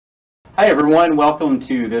Hi everyone, welcome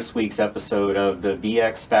to this week's episode of the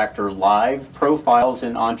VX Factor Live Profiles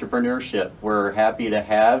in Entrepreneurship. We're happy to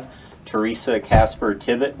have Tarisa, Casper,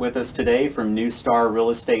 Tibbit with us today from New Star Real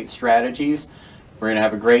Estate Strategies. We're going to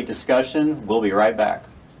have a great discussion. We'll be right back.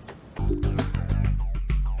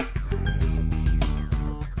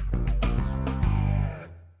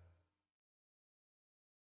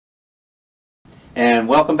 And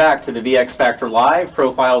welcome back to the VX Factor Live,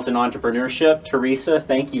 Profiles in Entrepreneurship. Tarisa,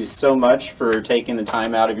 thank you so much for taking the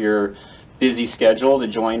time out of your busy schedule to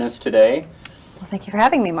join us today. Well, thank you for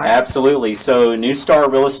having me, Mark. Absolutely. So, New Star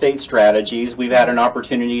Real Estate Strategies, we've had an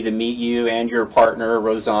opportunity to meet you and your partner,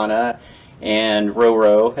 Rosanna, and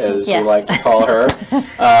Roro, as we like to call her.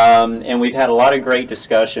 And we've had a lot of great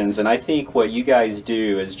discussions, and I think what you guys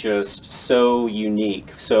do is just so unique.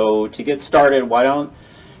 So, to get started, why don't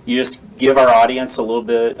you just give our audience a little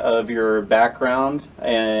bit of your background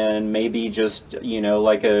and maybe just,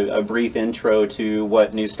 like a brief intro to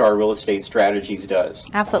what New Star Real Estate Strategies does.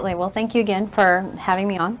 Absolutely. Well, thank you again for having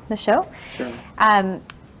me on the show. Sure.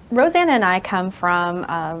 Rosanna and I come from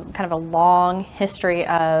kind of a long history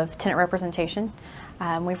of tenant representation.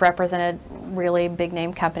 We've represented really big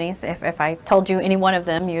name companies. If I told you any one of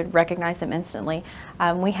them, you'd recognize them instantly.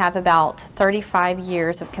 We have about 35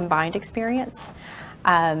 years of combined experience.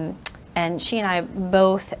 And she and I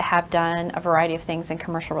both have done a variety of things in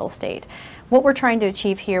commercial real estate. What we're trying to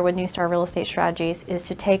achieve here with New Star Real Estate Strategies is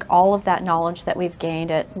to take all of that knowledge that we've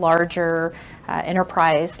gained at larger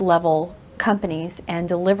enterprise level companies and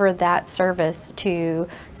deliver that service to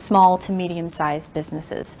small to medium-sized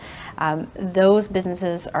businesses. Those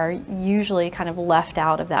businesses are usually kind of left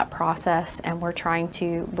out of that process, and we're trying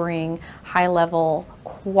to bring high-level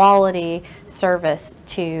quality service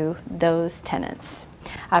to those tenants.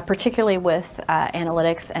 Particularly with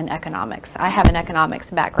analytics and economics. I have an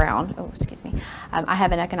economics background. I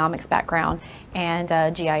have an economics background and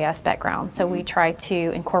a GIS background. So we try to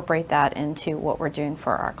incorporate that into what we're doing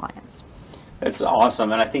for our clients. That's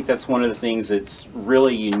awesome, and I think that's one of the things that's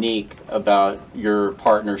really unique about your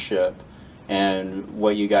partnership and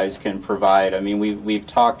what you guys can provide. I mean, we've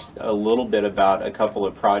talked a little bit about a couple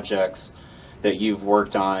of projects that you've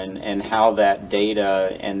worked on and how that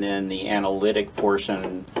data and then the analytic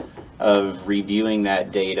portion of reviewing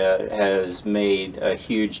that data has made a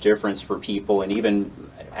huge difference for people and even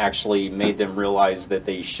actually made them realize that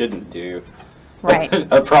they shouldn't do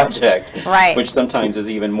a project, which sometimes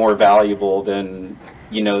is even more valuable than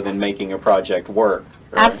making a project work.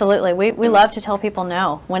 Right? Absolutely. We love to tell people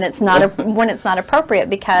no when it's not when it's not appropriate,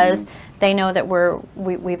 because they know that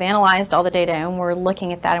we've analyzed all the data and we're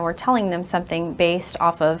looking at that and we're telling them something based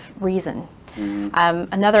off of reason.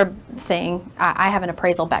 Another thing, I have an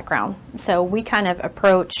appraisal background, so we kind of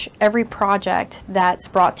approach every project that's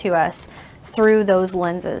brought to us through those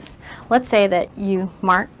lenses. Let's say that you,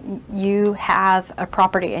 Mark, you have a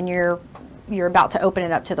property and you're about to open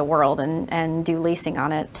it up to the world and do leasing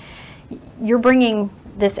on it. You're bringing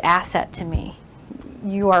this asset to me.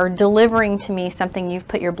 You are delivering to me something you've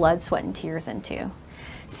put your blood, sweat, and tears into.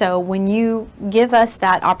 So when you give us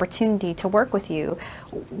that opportunity to work with you,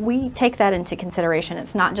 we take that into consideration.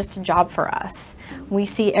 It's not just a job for us. We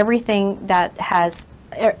see everything that has,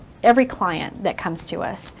 every client that comes to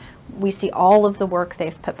us, we see all of the work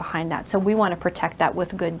they've put behind that. So we want to protect that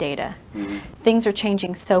with good data. Things are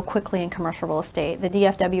changing so quickly in commercial real estate. The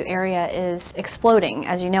DFW area is exploding,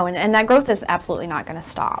 as you know, and that growth is absolutely not going to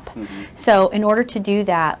stop. So in order to do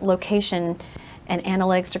that, location and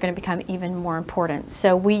analytics are going to become even more important.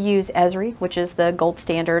 So we use Esri, which is the gold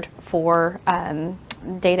standard for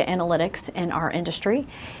data analytics in our industry.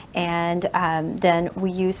 And then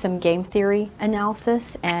we use some game theory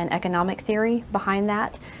analysis and economic theory behind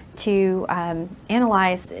that to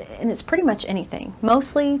analyze, and it's pretty much anything,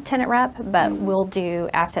 mostly tenant rep, but we'll do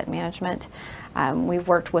asset management. We've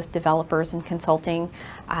worked with developers and consulting,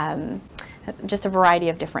 just a variety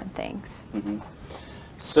of different things.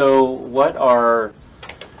 So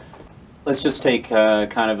let's just take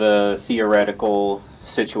kind of a theoretical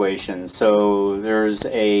situation. So there's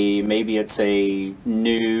maybe it's a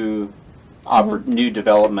new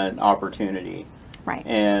development opportunity. Right.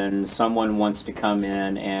 And someone wants to come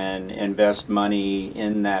in and invest money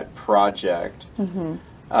in that project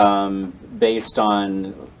based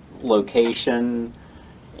on location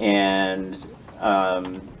and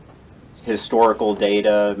historical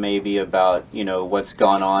data, maybe about what's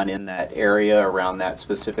gone on in that area around that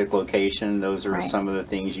specific location. Those are some of the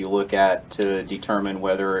things you look at to determine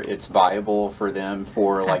whether it's viable for them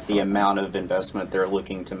for like the amount of investment they're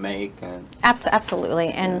looking to make. And absolutely.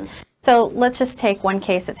 And So let's just take one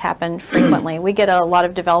case that's happened frequently. We get a lot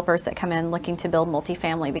of developers that come in looking to build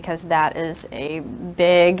multifamily because that is a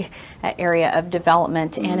big area of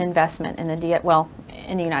development and investment in the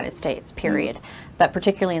in the United States, period, but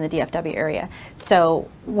particularly in the DFW area. So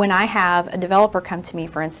when I have a developer come to me,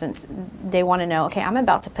 for instance, they want to know, okay, I'm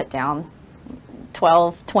about to put down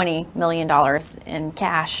 $20 million in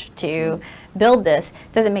cash to build this.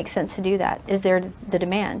 Does it make sense to do that? Is there the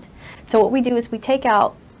demand? So what we do is we take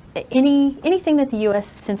out anything that the U.S.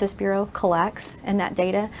 Census Bureau collects in that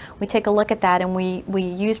data. We take a look at that, and we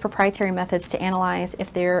use proprietary methods to analyze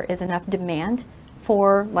if there is enough demand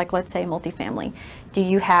for, like, let's say multifamily. Do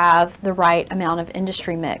you have the right amount of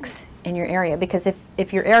industry mix in your area? Because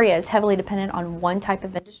if your area is heavily dependent on one type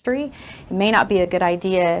of industry, it may not be a good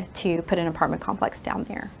idea to put an apartment complex down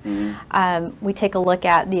there. We take a look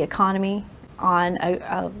at the economy on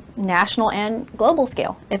a national and global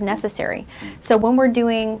scale if necessary. So when we're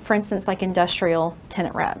doing, for instance, like industrial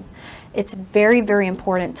tenant rep, it's very, very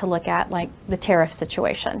important to look at like the tariff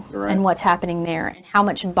situation and what's happening there and how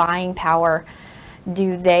much buying power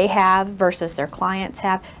do they have versus their clients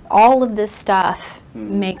have. All of this stuff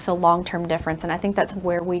makes a long-term difference, and I think that's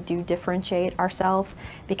where we do differentiate ourselves,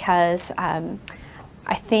 because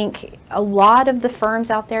I think a lot of the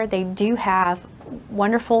firms out there, they do have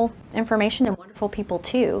wonderful information and wonderful people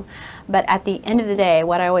too, but at the end of the day,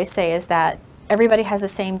 what I always say is that everybody has the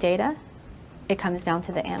same data. It comes down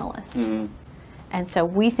to the analyst. And so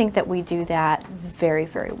we think that we do that very,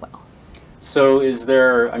 very well. So is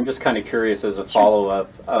there, I'm just kind of curious as a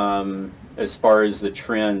follow-up, as far as the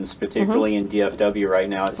trends, particularly in DFW right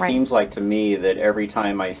now, it seems like to me that every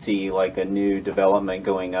time I see like a new development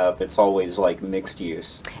going up, it's always like mixed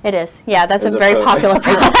use. It is. Yeah, that's a very popular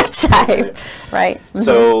product type.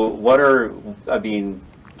 So what are, I mean,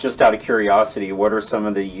 just out of curiosity, what are some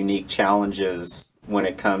of the unique challenges when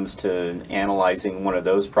it comes to analyzing one of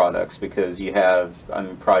those products? Because you have, I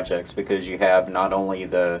mean, projects, because you have not only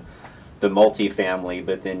the multifamily,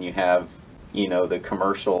 but then you have, you know, the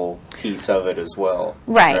commercial piece of it as well.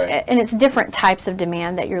 Right. And it's different types of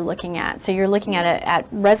demand that you're looking at. So you're looking at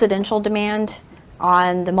residential demand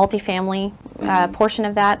on the multifamily portion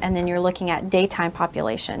of that, and then you're looking at daytime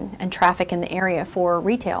population and traffic in the area for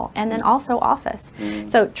retail, and then also office.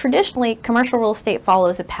 So traditionally, commercial real estate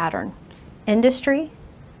follows a pattern: industry,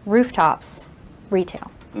 rooftops,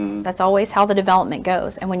 retail. That's always how the development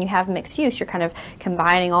goes. And when you have mixed use, you're kind of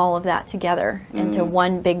combining all of that together into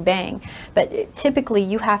one big bang. But typically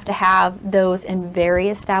you have to have those in very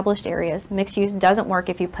established areas. Mixed use doesn't work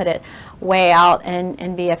if you put it way out in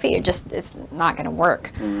BFE. It's not going to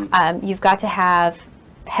work. You've got to have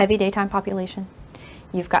heavy daytime population.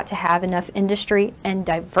 You've got to have enough industry and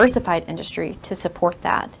diversified industry to support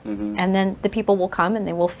that. And then the people will come and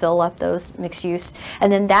they will fill up those mixed use.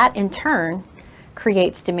 And then that in turn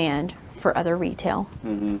creates demand for other retail,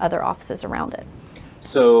 other offices around it.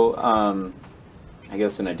 So I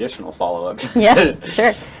guess an additional follow-up. Yeah,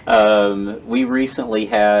 sure. We recently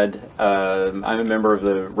had, I'm a member of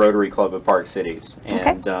the Rotary Club of Park Cities,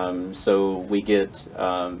 and so we get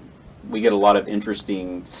a lot of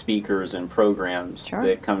interesting speakers and programs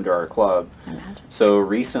that come to our club. So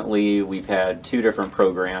recently we've had 2 different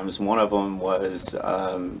programs. One of them was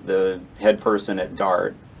the head person at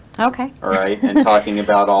DART. All right, and talking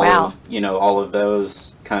about all of, you know, all of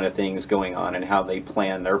those kind of things going on and how they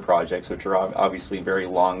plan their projects, which are obviously very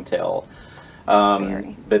long tail.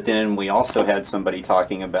 But then we also had somebody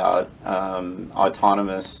talking about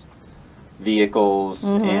autonomous vehicles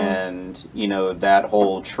and, you know, that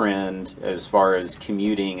whole trend as far as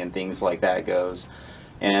commuting and things like that goes.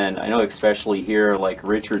 And I know especially here, like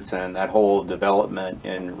Richardson, that whole development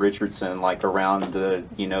in Richardson, like around the,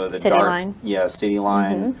 you know, the City Line. Yeah, City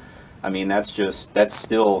Line. I mean, that's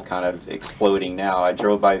still kind of exploding now. I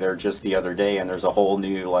drove by there just the other day, and there's a whole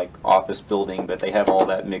new like office building, but they have all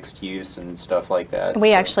that mixed use and stuff like that.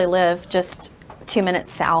 We actually live just 2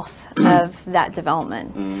 minutes south of that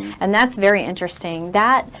development, and that's very interesting.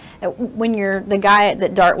 That when you're the guy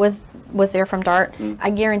that DART was there from DART, I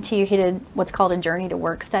guarantee you he did what's called a journey to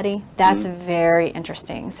work study. That's very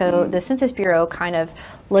interesting. So the Census Bureau kind of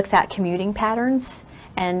looks at commuting patterns,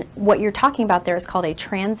 and what you're talking about there is called a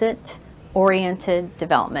transit oriented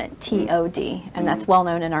development, TOD, and that's well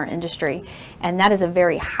known in our industry, and that is a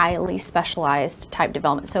very highly specialized type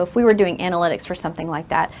development. So if we were doing analytics for something like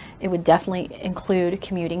that, it would definitely include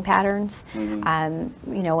commuting patterns, you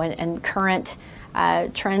know, and current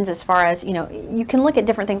trends as far as, you know, you can look at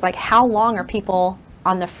different things like how long are people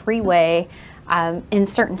on the freeway in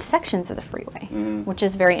certain sections of the freeway, which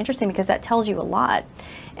is very interesting because that tells you a lot,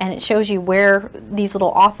 and it shows you where these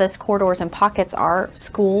little office corridors and pockets are,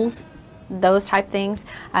 schools, those type things.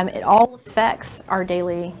 It all affects our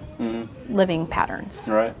daily living patterns.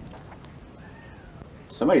 Right.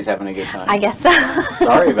 Somebody's having a good time. I guess so.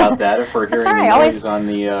 Sorry about that if we're hearing all right. the Always, noise on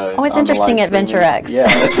the always on interesting the at live Venture X.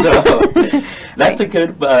 Yeah, so that's a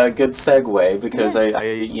good segue, because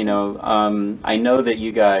I know that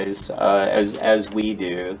you guys, as we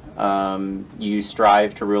do, you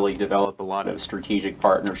strive to really develop a lot of strategic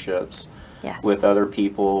partnerships Yes. with other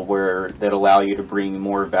people that allow you to bring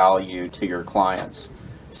more value to your clients.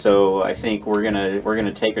 So I think we're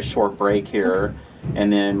gonna take a short break here.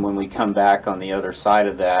 And then when we come back on the other side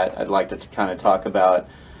of that, I'd like to kind of talk about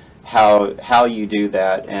how you do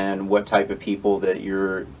that and what type of people that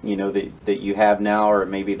that you have now, or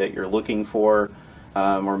maybe that you're looking for,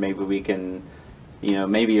 or maybe we can,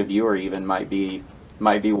 maybe a viewer even might be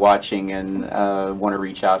watching and want to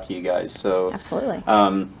reach out to you guys. So Absolutely.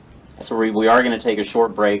 So we are going to take a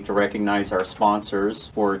short break to recognize our sponsors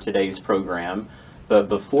for today's program. But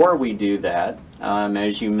before we do that,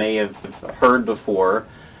 as you may have heard before,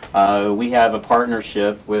 we have a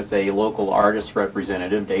partnership with a local artist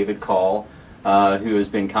representative, David Call, who has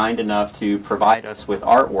been kind enough to provide us with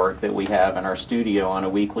artwork that we have in our studio on a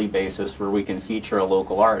weekly basis where we can feature a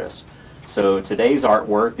local artist. So today's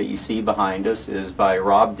artwork that you see behind us is by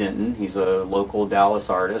Rob Denton. He's a local Dallas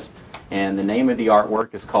artist, and the name of the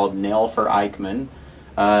artwork is called Nail for Eichmann.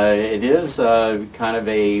 It is kind of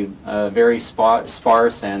a very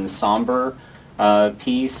sparse and somber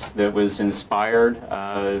piece that was inspired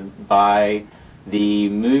by the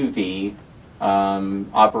movie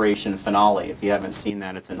Operation Finale. If you haven't seen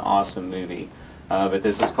that, it's an awesome movie. But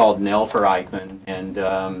this is called Nail for Eichmann,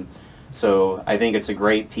 and so I think it's a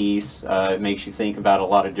great piece. It makes you think about a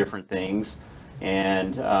lot of different things.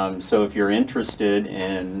 And so if you're interested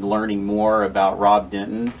in learning more about Rob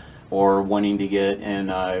Denton, or wanting to get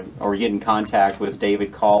in contact with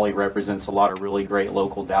David Call, he represents a lot of really great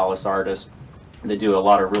local Dallas artists that do a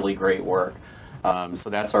lot of really great work. So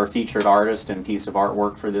that's our featured artist and piece of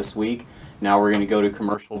artwork for this week. Now we're going to go to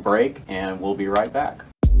commercial break, and we'll be right back.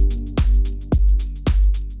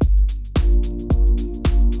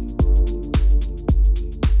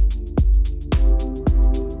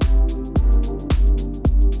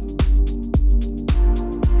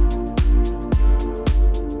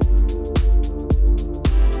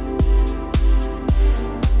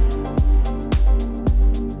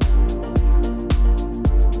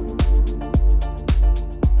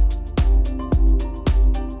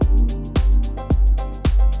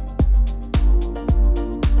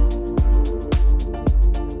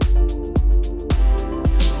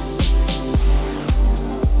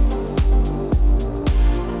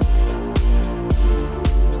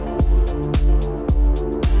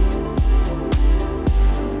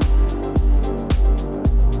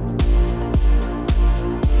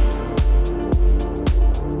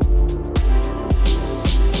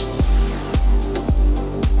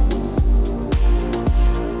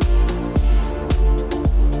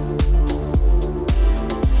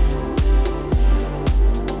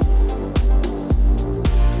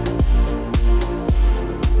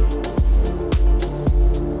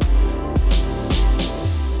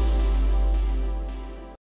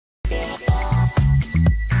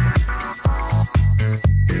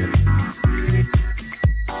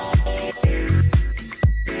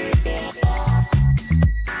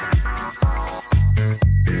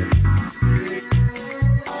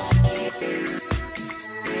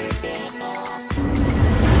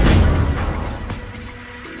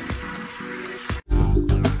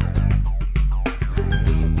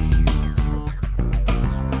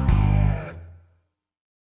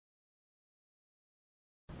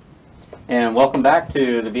 And welcome back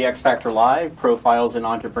to the VX Factor Live, Profiles in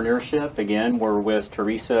Entrepreneurship. Again, we're with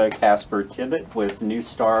Tarisa, Casper, Tibbit with New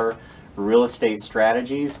Star Real Estate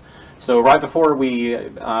Strategies. So right before we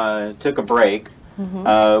took a break,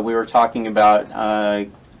 we were talking about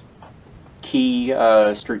key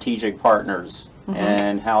strategic partners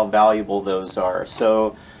and how valuable those are.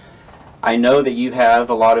 So I know that you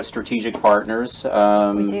have a lot of strategic partners, We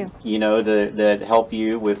do. that help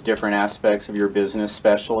you with different aspects of your business,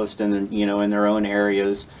 specialists in their own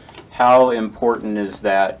areas. How important is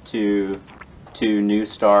that to New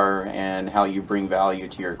Star and how you bring value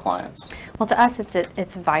to your clients? Well, to us,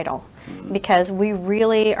 it's vital because we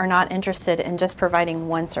really are not interested in just providing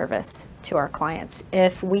one service to our clients.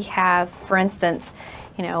 If we have, for instance,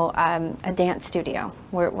 a dance studio.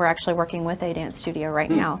 We're actually working with a dance studio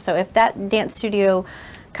right now. So if that dance studio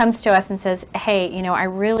comes to us and says, hey,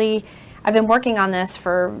 I've been working on this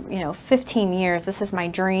for 15 years. This is my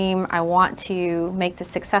dream. I want to make this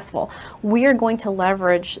successful. We are going to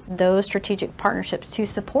leverage those strategic partnerships to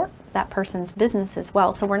support that person's business as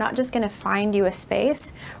well. So we're not just going to find you a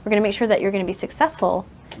space. We're going to make sure that you're going to be successful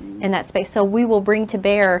in that space. So we will bring to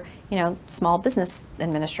bear, small business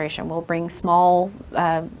administration. We'll bring small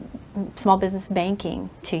business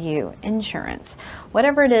banking to you, insurance,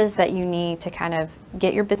 whatever it is that you need to kind of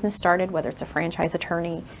get your business started, whether it's a franchise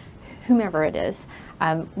attorney, whomever it is.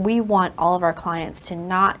 We want all of our clients to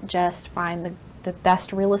not just find the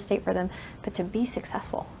best real estate for them, but to be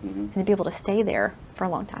successful and to be able to stay there for a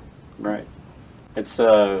long time. Right. It's,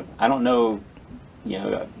 I don't know,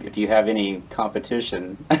 if you have any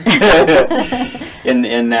competition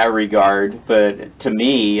in that regard, but to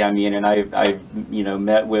me, I mean, and I've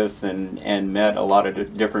met with and met a lot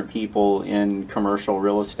of different people in commercial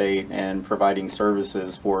real estate and providing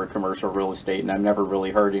services for commercial real estate, and I've never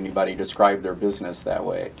really heard anybody describe their business that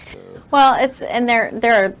way. So. Well,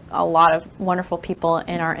 there are a lot of wonderful people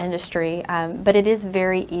in our industry, but it is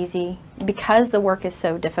very easy because the work is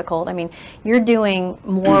so difficult. I mean, you're doing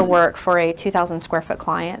more work for a 2,000 square foot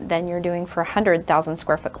client than you're doing for a 100,000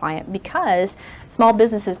 square foot client, because small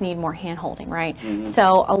businesses need more hand-holding, right?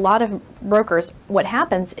 So a lot of brokers, what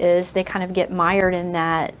happens is they kind of get mired in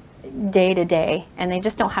that day to day, and they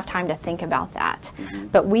just don't have time to think about that.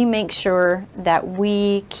 But we make sure that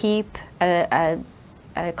we keep a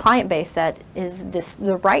client base that is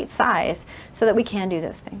the right size so that we can do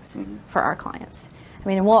those things for our clients. I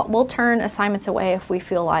mean, we'll turn assignments away if we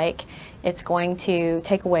feel like it's going to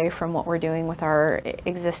take away from what we're doing with our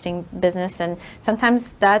existing business, and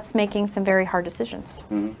sometimes that's making some very hard decisions.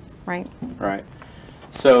 Right? Right.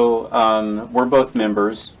 So we're both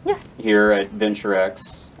members here at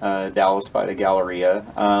VentureX, Dallas by the Galleria.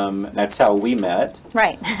 That's how we met.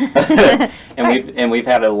 Right. And we've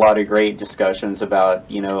had a lot of great discussions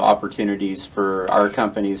about opportunities for our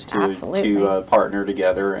companies to partner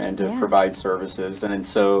together and to provide services. And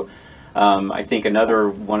so I think another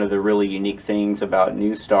one of the really unique things about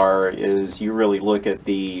New Star is you really look at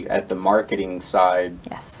the marketing side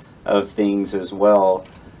of things as well.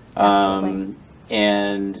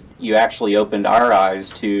 And you actually opened our eyes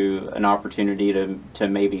to an opportunity to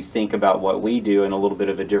maybe think about what we do in a little bit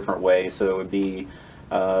of a different way, so it would be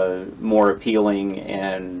more appealing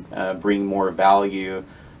and bring more value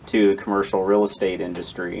to the commercial real estate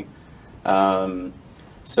industry.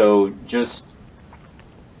 So just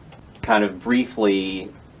kind of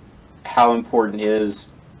briefly, how important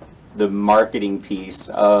is the marketing piece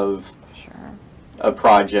of a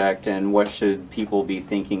project, and what should people be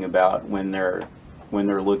thinking about when they're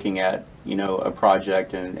looking at a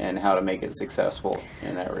project and how to make it successful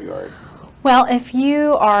in that regard? Well, if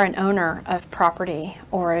you are an owner of property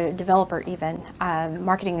or a developer even,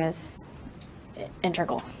 marketing is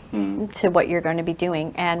integral to what you're going to be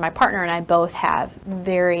doing. And my partner and I both have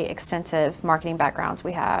very extensive marketing backgrounds.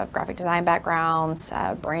 We have graphic design backgrounds,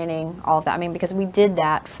 branding, all of that. I mean, because we did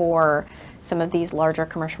that for some of these larger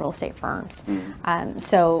commercial real estate firms.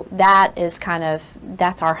 So that is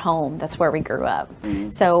that's our home. That's where we grew up.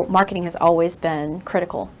 So marketing has always been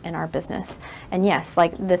critical in our business. And yes,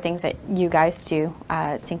 like the things that you guys do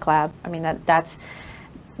at SyncLab, I mean,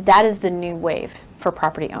 that is the new wave for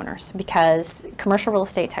property owners, because commercial real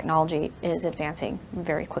estate technology is advancing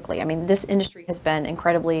very quickly. I mean, this industry has been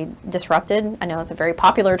incredibly disrupted. I know that's a very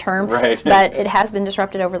popular term, but it has been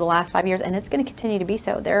disrupted over the last 5 years, and it's going to continue to be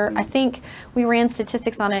so. I think we ran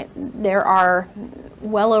statistics on it. There are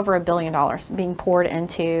well over $1 billion being poured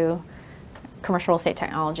into commercial real estate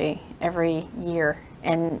technology every year.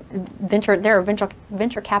 And there are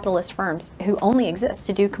venture capitalist firms who only exist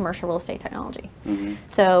to do commercial real estate technology.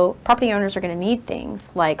 So property owners are going to need things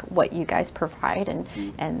like what you guys provide, and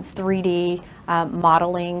 3D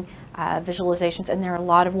modeling, visualizations, and there are a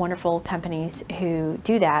lot of wonderful companies who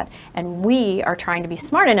do that. And we are trying to be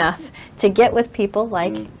smart enough to get with people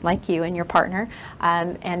like you and your partner,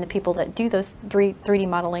 and the people that do those 3D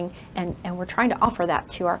modeling, and we're trying to offer that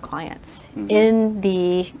to our clients in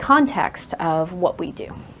the context of what we do,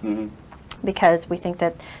 because we think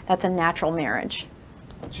that that's a natural marriage.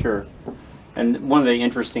 Sure. And one of the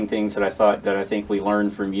interesting things that I think we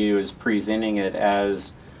learned from you is presenting it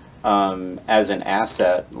as an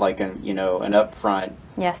asset, like an upfront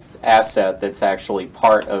asset that's actually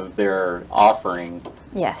part of their offering.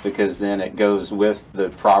 Because then it goes with the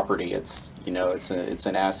property. It's it's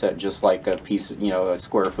an asset, just like a piece of, a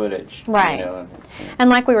square footage. Right. And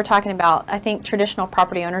like we were talking about, I think traditional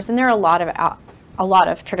property owners, and there are a lot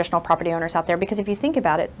of traditional property owners out there, because if you think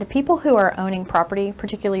about it, the people who are owning property,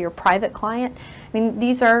 particularly your private client, I mean,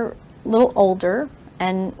 these are a little older,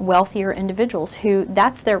 and wealthier individuals who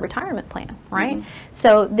that's their retirement plan, right?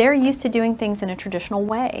 So they're used to doing things in a traditional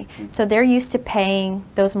way. So they're used to paying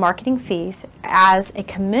those marketing fees as a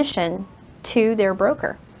commission to their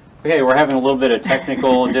broker. Okay, we're having a little bit of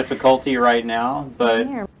technical difficulty right now, but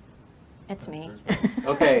it's me.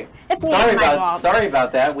 Okay. It's sorry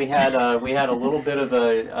about that. We had a little bit of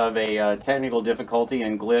a technical difficulty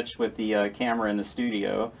and glitch with the camera in the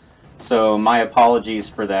studio. So my apologies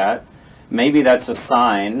for that. Maybe that's a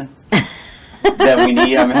sign that we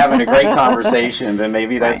need. I'm having a great conversation, but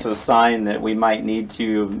maybe that's a sign that we might need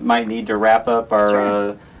to wrap up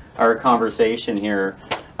our our conversation here.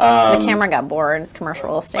 The camera got bored. It's commercial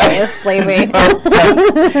real estate. It's sleepy.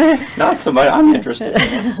 Not so much. I'm interested in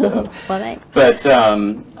it. So. Well, thanks. But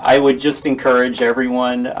I would just encourage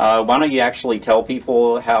everyone, why don't you actually tell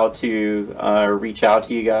people how to reach out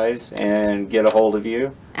to you guys and get a hold of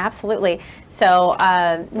you? Absolutely. So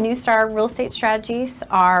New Star Real Estate Strategies,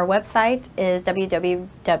 our website is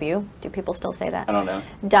www, do people still say that? I don't know.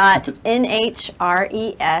 .nhres.net,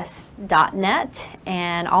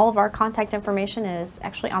 and all of our contact information is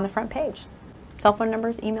actually on the front page. Cell phone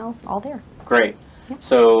numbers, emails, all there. Great. Yeah.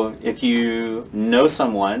 So if you know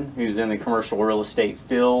someone who's in the commercial real estate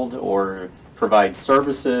field or provide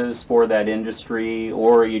services for that industry,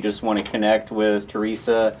 or you just want to connect with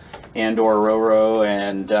Tarisa and or Roro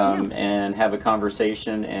and and have a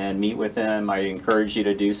conversation and meet with them, I encourage you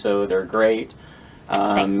to do so. They're great.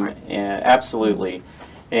 Thanks, Mark. And absolutely.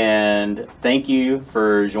 And thank you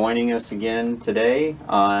for joining us again today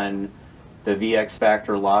on the VX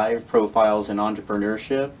Factor Live Profiles in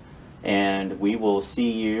Entrepreneurship. And we will see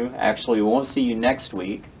you, actually we won't see you next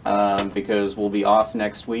week because we'll be off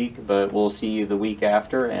next week, but we'll see you the week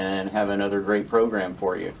after and have another great program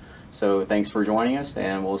for you. So thanks for joining us,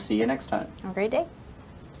 and we'll see you next time. Have a great day.